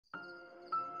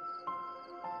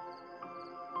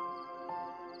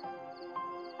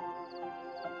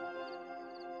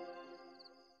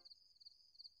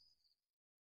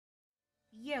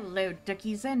Hello,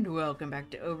 duckies, and welcome back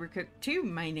to Overcooked 2.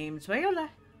 My name's Viola.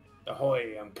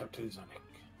 Ahoy, I'm Captain Sonic.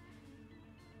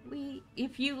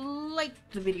 If you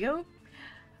liked the video,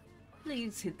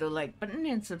 please hit the like button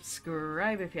and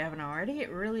subscribe if you haven't already. It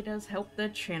really does help the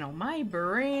channel. My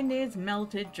brain is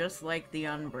melted just like the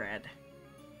unbread.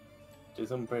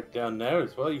 There's unbread down there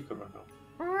as well, you can run up.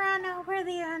 Run over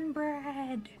the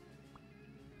unbread!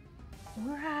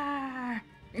 Rawr!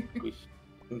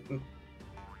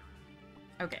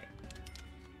 Okay.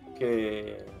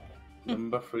 Okay,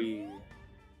 number 3.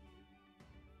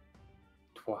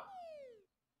 Trois.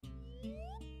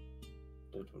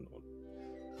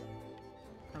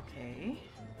 Okay.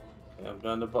 I'm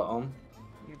down the bottom.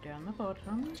 You're down the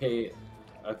bottom. Okay,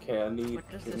 I need What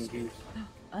does to this do?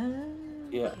 Okay.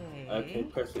 Yeah, okay,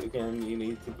 press it again. You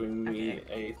need to bring me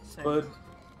a spud.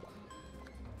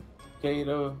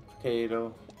 Potato.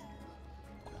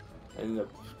 And the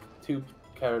 2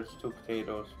 carrots, 2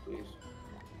 potatoes, please.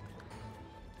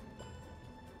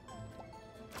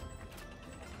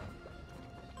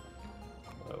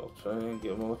 I'll try and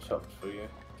get more chopped for you.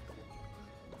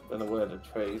 Don't know where the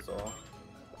trays are.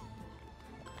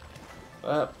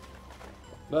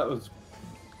 That was...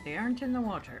 They aren't in the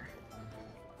water.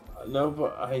 No,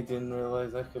 but I didn't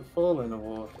realize I could fall in the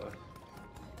water.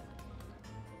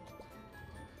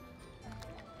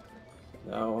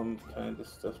 Now I'm kind of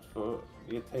stuffed for...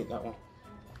 You take that one.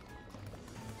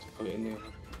 Just put it in there.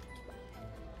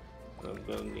 I'm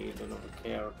gonna need another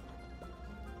carrot.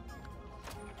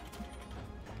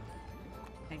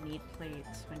 I need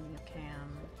plates when you can.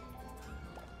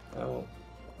 Oh.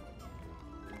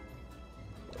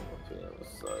 Okay, the other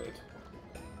side.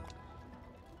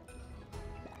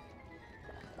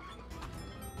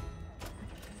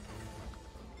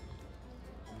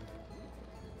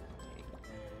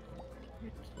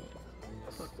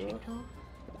 Potato.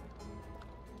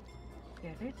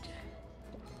 Get it?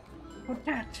 What's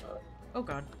that? Oh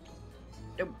god.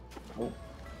 Nope. Oh,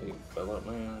 he fell out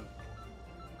my hand.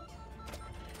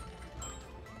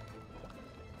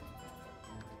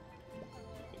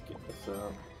 Get this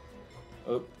out.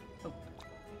 Oh.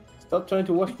 Stop trying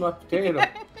to wash my potato.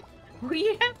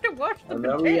 We have to wash the and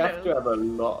potatoes. Now we have to have a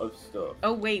lot of stuff.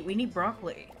 Oh wait, we need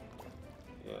broccoli.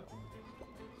 Yeah.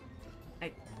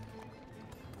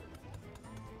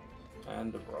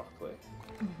 And the broccoli.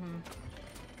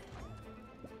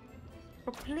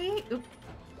 Broccoli? Oops.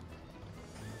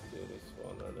 Do this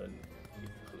one and then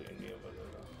clean the oven.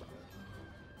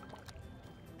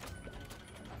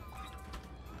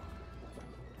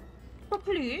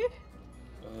 Broccoli?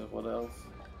 What else?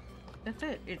 That's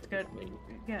it. It's got meat.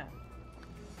 Yeah.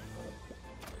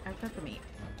 I've got the meat.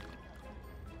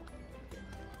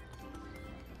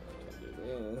 Do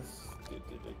this. It's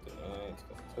gonna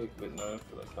take a bit now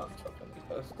because I can't chop any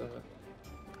pasta.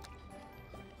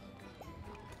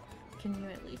 Can you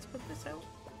at least put this out?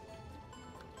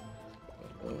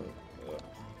 Yeah.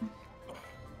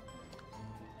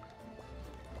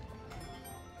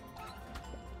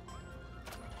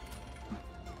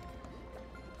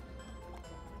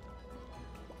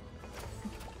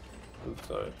 Oops,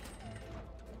 sorry.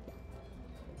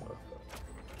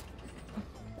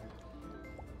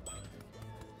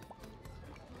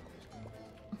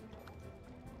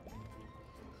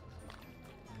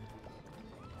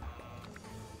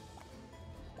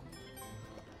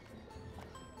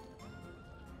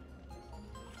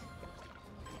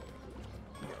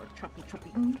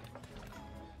 Choppy.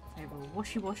 I have a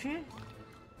washy. Yes.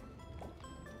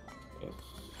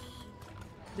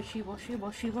 Washy. That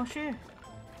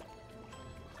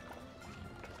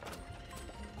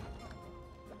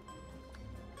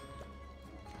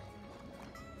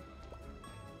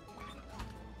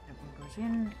one goes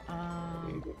in.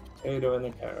 The potato and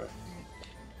the carrot.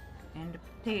 And a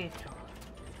potato.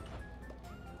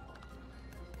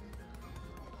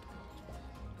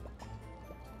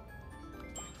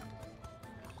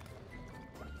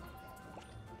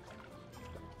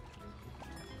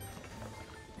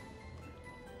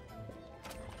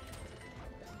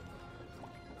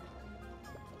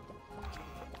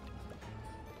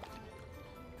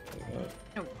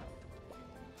 Oh.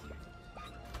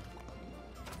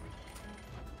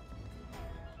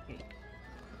 Okay.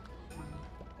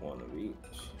 1 of each.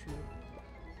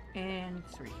 2 and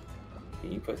 3.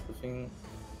 Can you press the thing?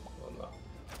 Or not?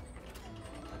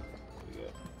 We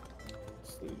got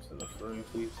sleeves in the frame,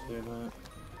 please do that.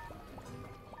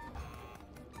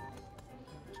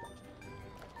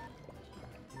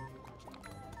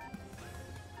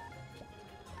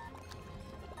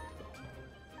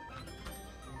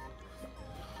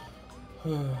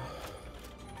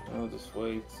 I'll just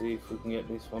wait, see if we can get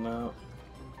this one out.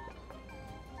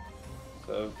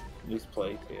 So this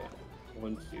plate here.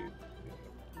 1, 2.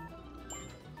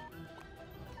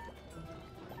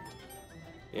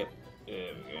 Yep.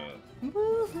 There we go.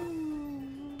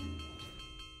 Woohoo!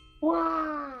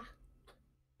 Wow.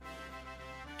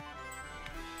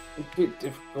 A bit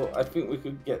difficult. I think we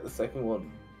could get the second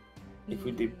one if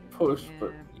we did push,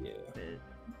 but yeah.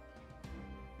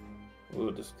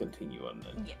 We'll just continue on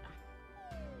then. Yeah.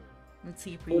 Let's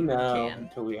see if we now, can.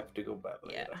 until we have to go back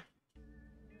later. Yeah.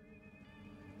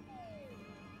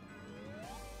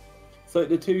 So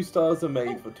the 2 stars are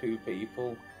made for 2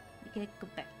 people, We gotta go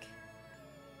back.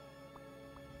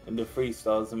 and the 3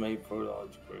 stars are made for a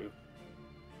large group.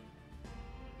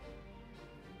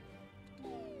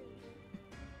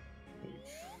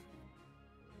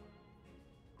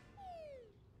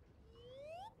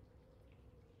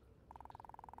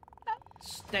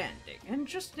 Standing, and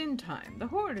just in time, the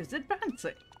horde is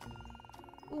advancing.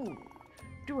 Ooh,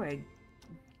 do I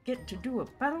get to do a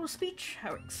battle speech?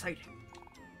 How exciting.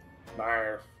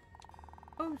 Barf.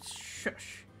 Oh,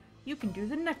 shush. You can do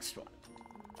the next one.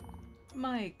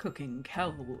 My cooking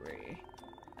cavalry.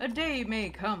 A day may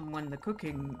come when the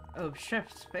cooking of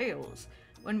chefs fails,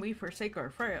 when we forsake our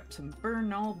fry-ups and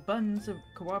burn all buns of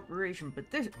cooperation, but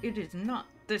it is not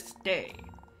this day.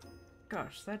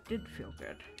 Gosh, that did feel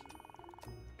good.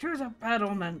 Choose a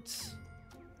battlements.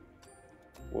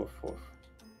 Woof woof.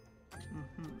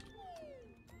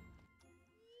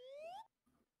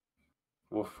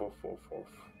 Woof woof woof woof.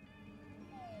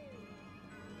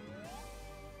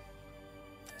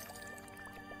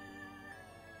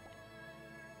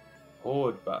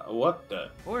 Horde battle. What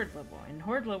the? Horde level. In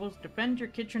horde levels, defend your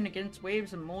kitchen against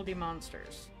waves of moldy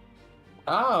monsters.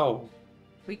 Ow!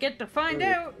 We get to find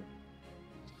out.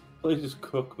 Please just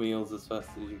cook meals as fast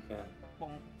as you can.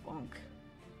 Bonk, bonk.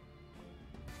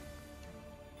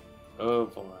 Oh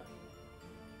boy.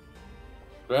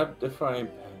 Grab the frying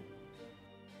pan.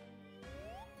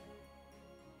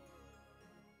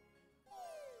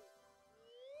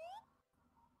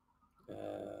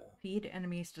 Feed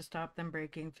enemies to stop them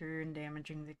breaking through and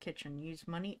damaging the kitchen. Use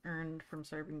money earned from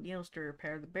serving meals to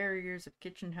repair the barriers. If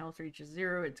kitchen health reaches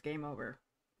 0, it's game over.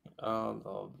 Oh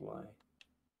lovely.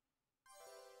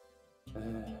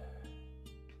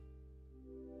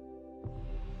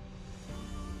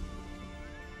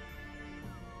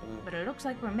 But it looks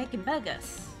like we're making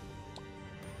burgers.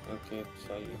 Okay,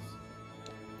 cheese.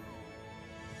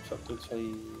 Chocolate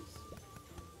cheese.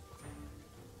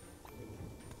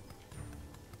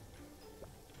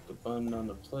 The bun on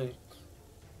the plate.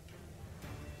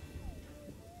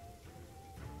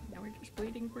 Now we're just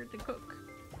waiting for it to cook.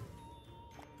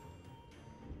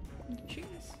 And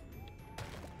cheese.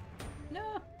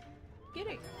 No! Get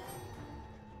it!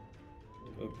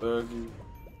 A burger.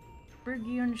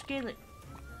 Burger on the skillet.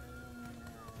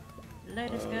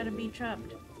 Lettuce gotta be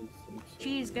chopped.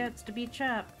 Cheese gots to be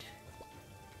chopped.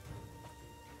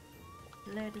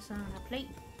 Lettuce on a plate.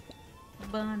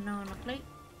 Bun on a plate.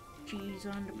 Cheese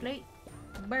on the plate.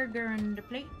 Burger on the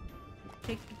plate.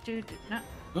 Take it to the...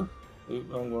 No. Ooh,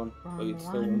 wrong one. Wrong But it's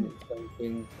still one. on the same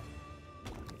thing.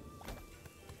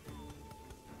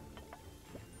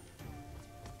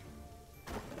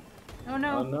 Oh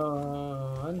no! Oh no!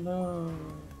 Oh no!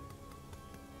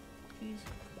 Jeez.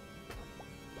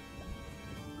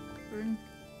 Burn.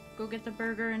 Go get the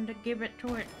burger and to give it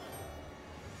to it.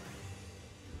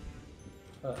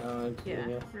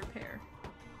 Yeah, repair.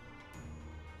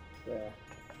 Yeah.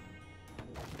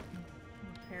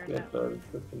 Repair Get that burger one.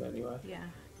 cooking anyway. Yeah,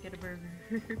 get a burger.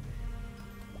 Put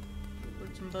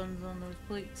some buns on those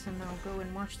plates and I'll go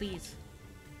and wash these.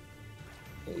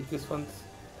 Hey, this one's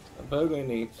a burger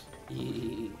in each.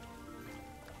 Yeah.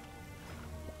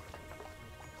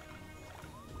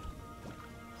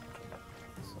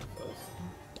 This one first.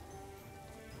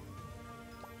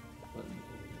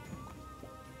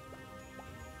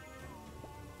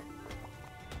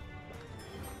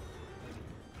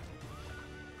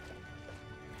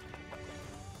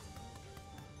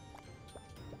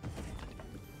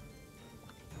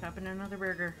 Popping another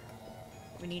burger.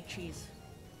 We need cheese.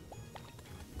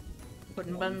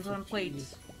 Putting buns on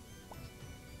plates.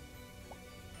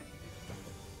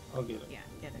 I'll get it. Yeah,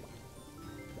 get it.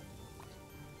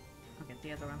 I'll get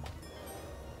the other one.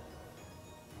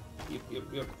 Yep.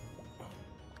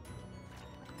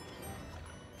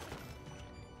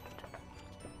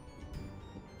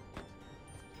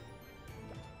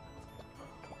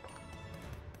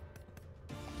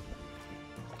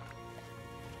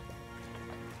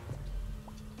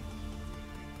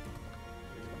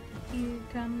 Here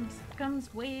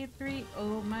comes wave 3.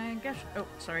 Oh my gosh. Oh,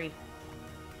 sorry.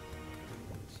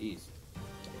 Cheese.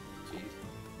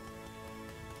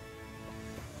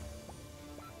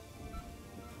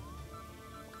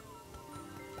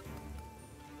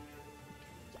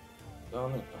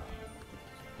 Darn it.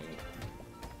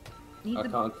 Need I the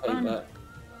can't take bun. that.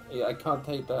 Yeah, I can't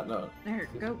take that now. There,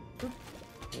 go. Oop.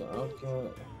 Yeah, okay.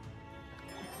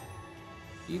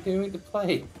 You doing to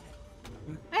play?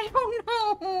 I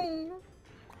don't know.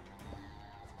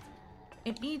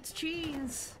 It needs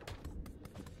cheese.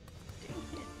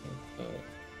 Okay.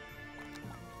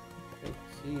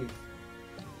 Jeez.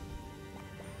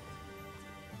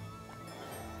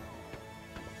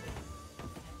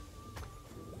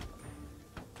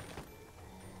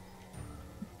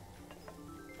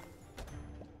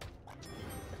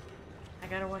 I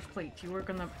gotta wash plates. You work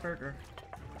on the burger.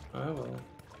 I will.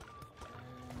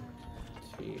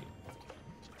 Jeez.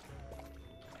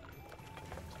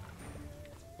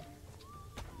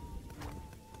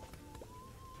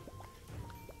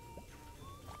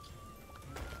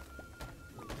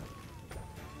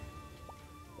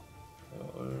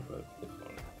 What about this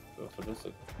one? Go for this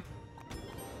one.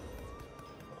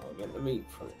 I'll get the meat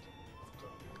for it.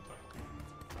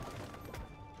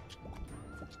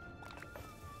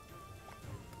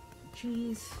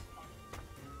 Cheese.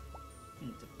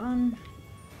 Needs a bun.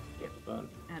 Get the bun.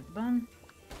 Add bun.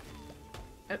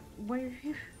 Where are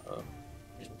you? Oh.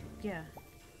 Yeah.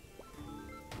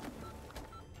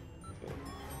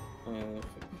 Okay.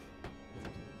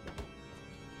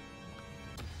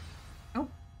 Oh,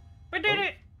 I did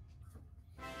it!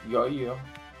 Yeah, yeah.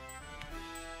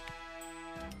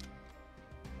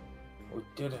 We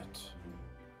did it.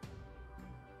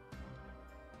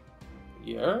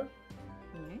 Yeah?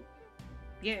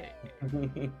 Yeah.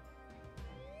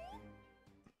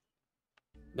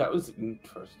 That was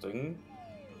interesting.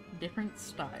 Different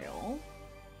style.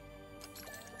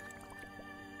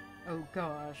 Oh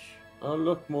gosh. Oh,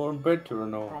 look, more better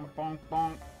and all. Bonk, bonk,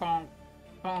 bonk, bonk,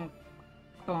 bonk,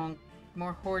 bonk.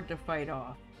 More horde to fight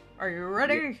off. Are you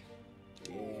ready?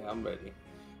 Yeah, I'm ready.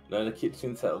 No, the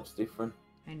kitchen setup's different.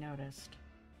 I noticed.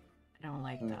 I don't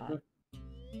like that.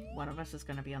 One of us is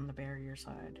gonna be on the barrier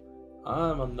side.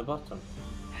 I'm on the bottom.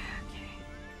 Okay.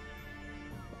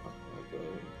 Okay,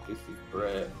 this is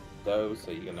bread dough,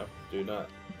 so you're gonna have to do that.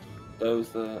 Dough's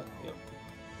there. Yep.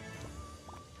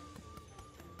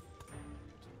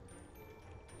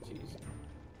 Jeez.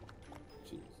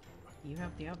 Jeez. You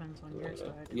have the ovens on your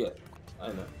side. Yeah, I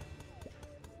know.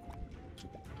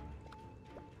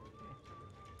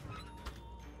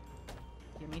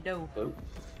 Give me dough. Dough.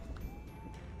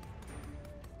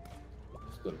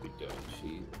 It's gonna be dough and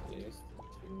cheese. Yes.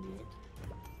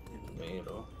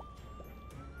 Tomato.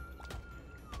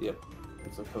 Yep.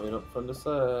 It's coming up from the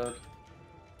side.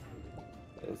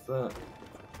 There's that.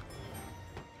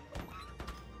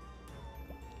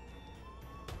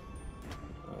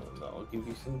 And that'll give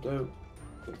you some dough.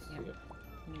 Yep.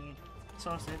 Need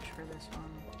sausage for this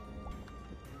one.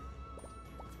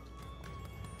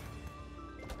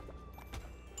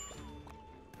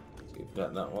 You've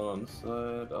got that one on the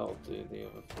side. I'll do the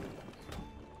other thing.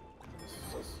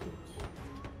 Sausage.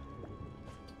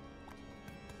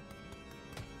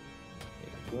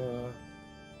 There you go.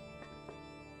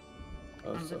 Oh,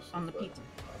 On the right. pizza.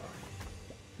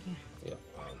 Yeah. Yeah.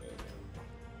 Okay.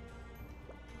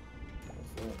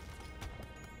 That's it.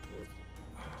 Good.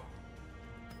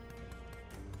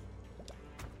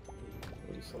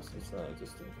 Leave sausage there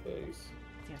just in case.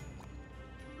 Yeah.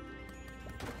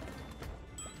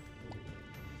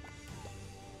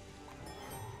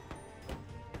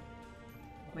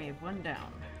 Wave one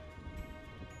down.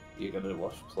 You're gonna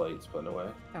wash plates, by the way.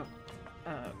 Oh.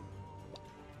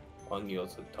 On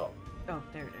yours at the top. Oh,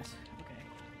 there it is. Okay.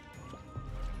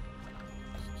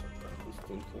 Just check that just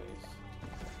in case.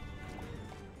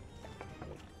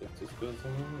 If this goes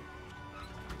in it.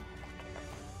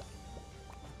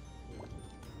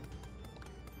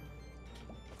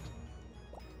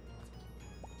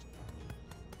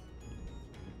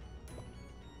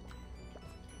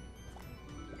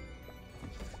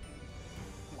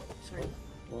 Sorry.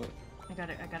 What? I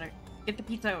gotta get the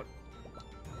pizza out.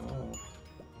 Oh.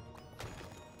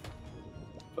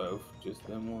 Both, just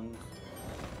them ones.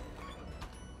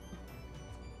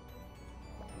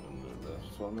 And the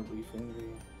rest one will be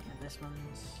fingery. And this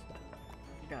one's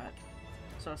got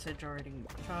sausage already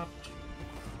chopped.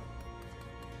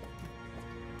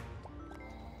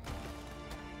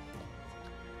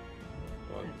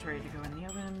 One It's ready to go in the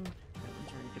oven. That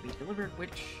one's ready to be delivered.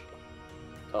 Which?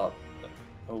 top.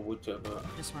 Oh, whichever.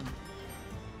 This one.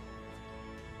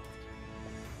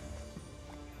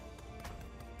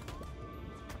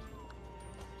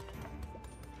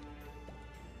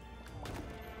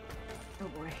 Oh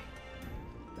boy.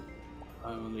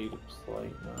 I will need a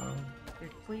plate now.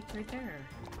 There's plates right there.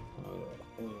 Oh,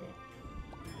 yeah.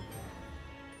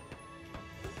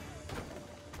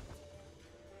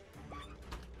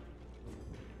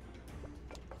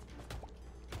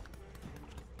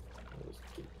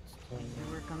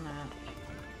 on that.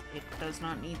 It does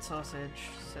not need sausage.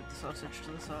 Set the sausage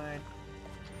to the side.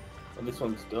 And this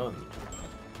one's done.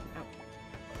 Oh.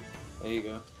 There you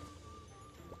go.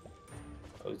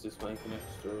 I was just making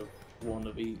extra one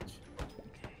of each.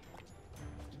 Okay.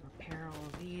 Repair all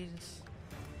of these.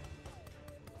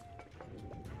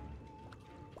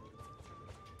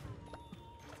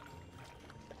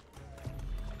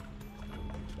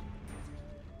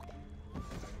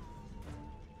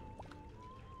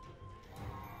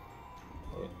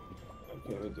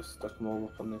 Okay, we just stuck them all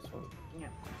up on this one. Yeah.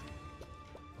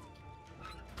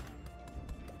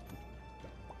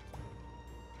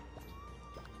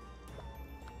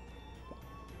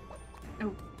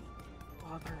 Oh,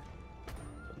 bother.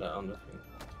 Put that on the thing.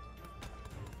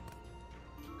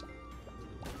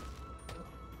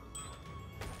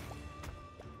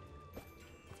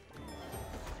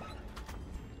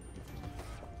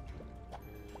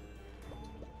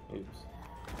 Oops.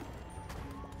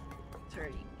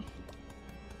 Sorry.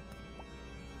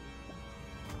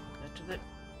 That to the...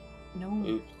 No.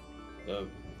 Oops. No,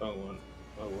 wrong one.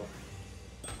 Oh well.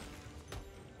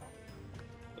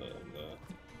 And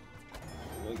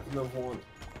make another one.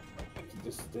 I can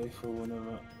just stay for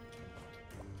whenever.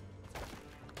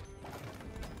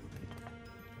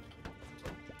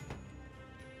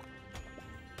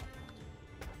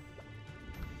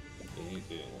 You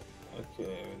do.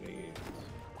 Okay, we need.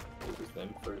 This is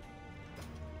them first.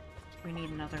 We need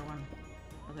another one.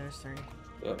 Oh, there's 3.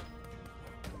 Yep.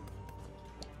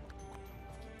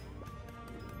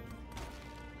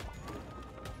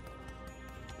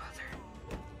 Bother.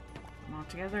 Come all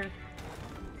together.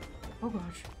 Oh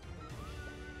gosh.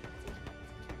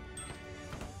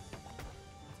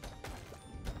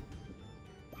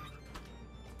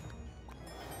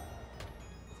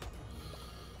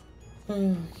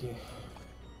 Okay.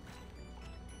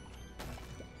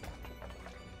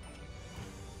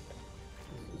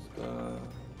 This is done.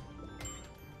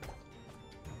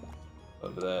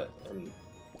 Over that and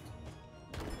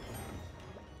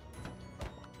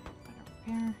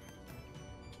Repair.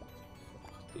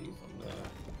 put these on there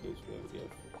in case we ever get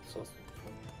sausage.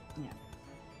 Yeah.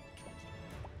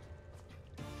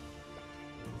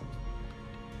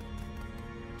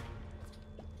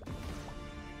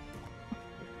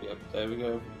 Yep, there we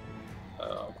go.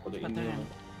 I'll put it Put in that there. in.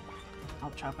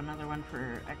 I'll chop another one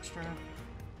for extra.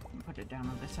 And put it down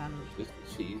on this end. Just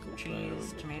the cheese and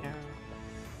Cheese, tomato.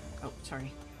 Oh,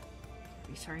 sorry.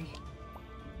 Be sorry.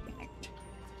 Connect.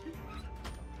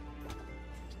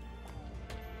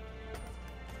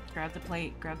 Grab the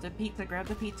plate. Grab the pizza. Grab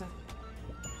the pizza.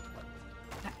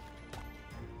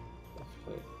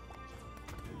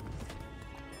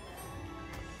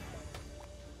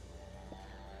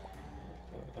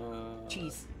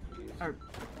 Cheese. Or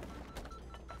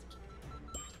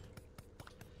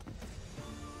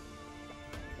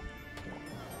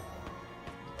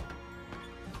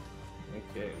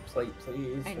Okay, plate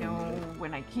please. I know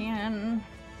when I can.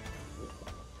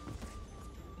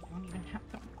 I don't even have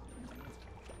them.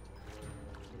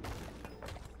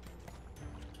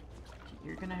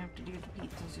 You're gonna have to do the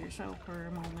pizzas yourself for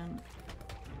a moment.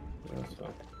 That's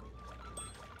fine.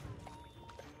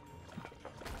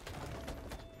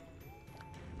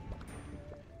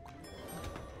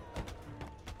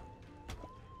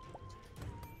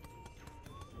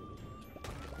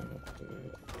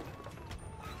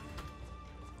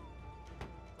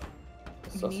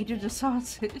 You needed a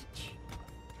sausage.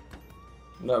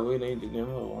 No, we need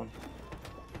another one.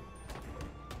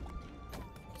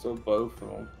 So both of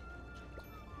them.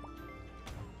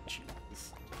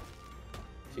 Cheese.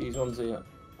 Cheese one's here.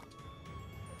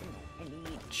 I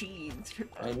need cheese.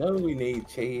 I know we need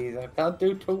cheese. I can't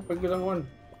do 2 for the one.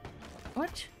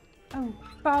 What? Oh,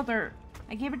 bother.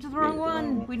 I gave it to the wrong Yeah,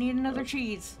 one. We need another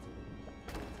cheese.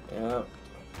 Yeah.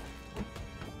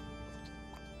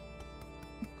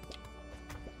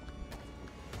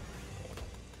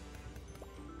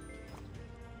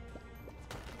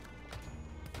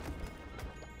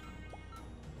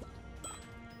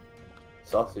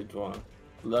 Sausage one.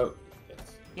 Low.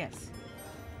 Yes. Yes.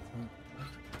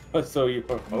 I saw you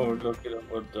before looking at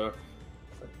what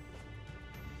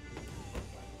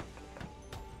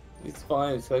It's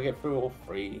fine, so I get through all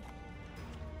 3.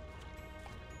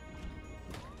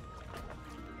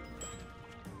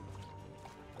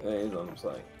 There is on the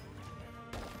site.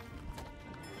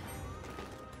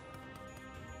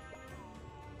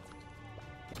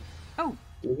 Oh.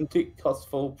 Doesn't it cost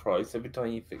full price every time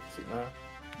you fix it now?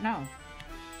 No.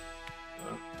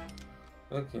 No.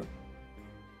 Okay.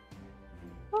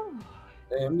 Oh.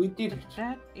 And we did it.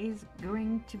 That is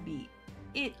going to be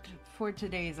it for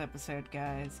today's episode,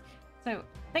 guys. So,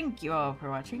 thank you all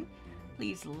for watching.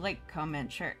 Please like,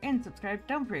 comment, share, and subscribe.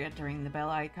 Don't forget to ring the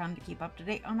bell icon to keep up to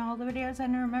date on all the videos,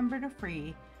 and remember to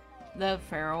free the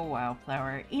feral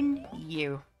wildflower in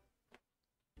you.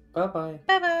 Bye-bye.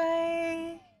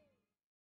 Bye-bye!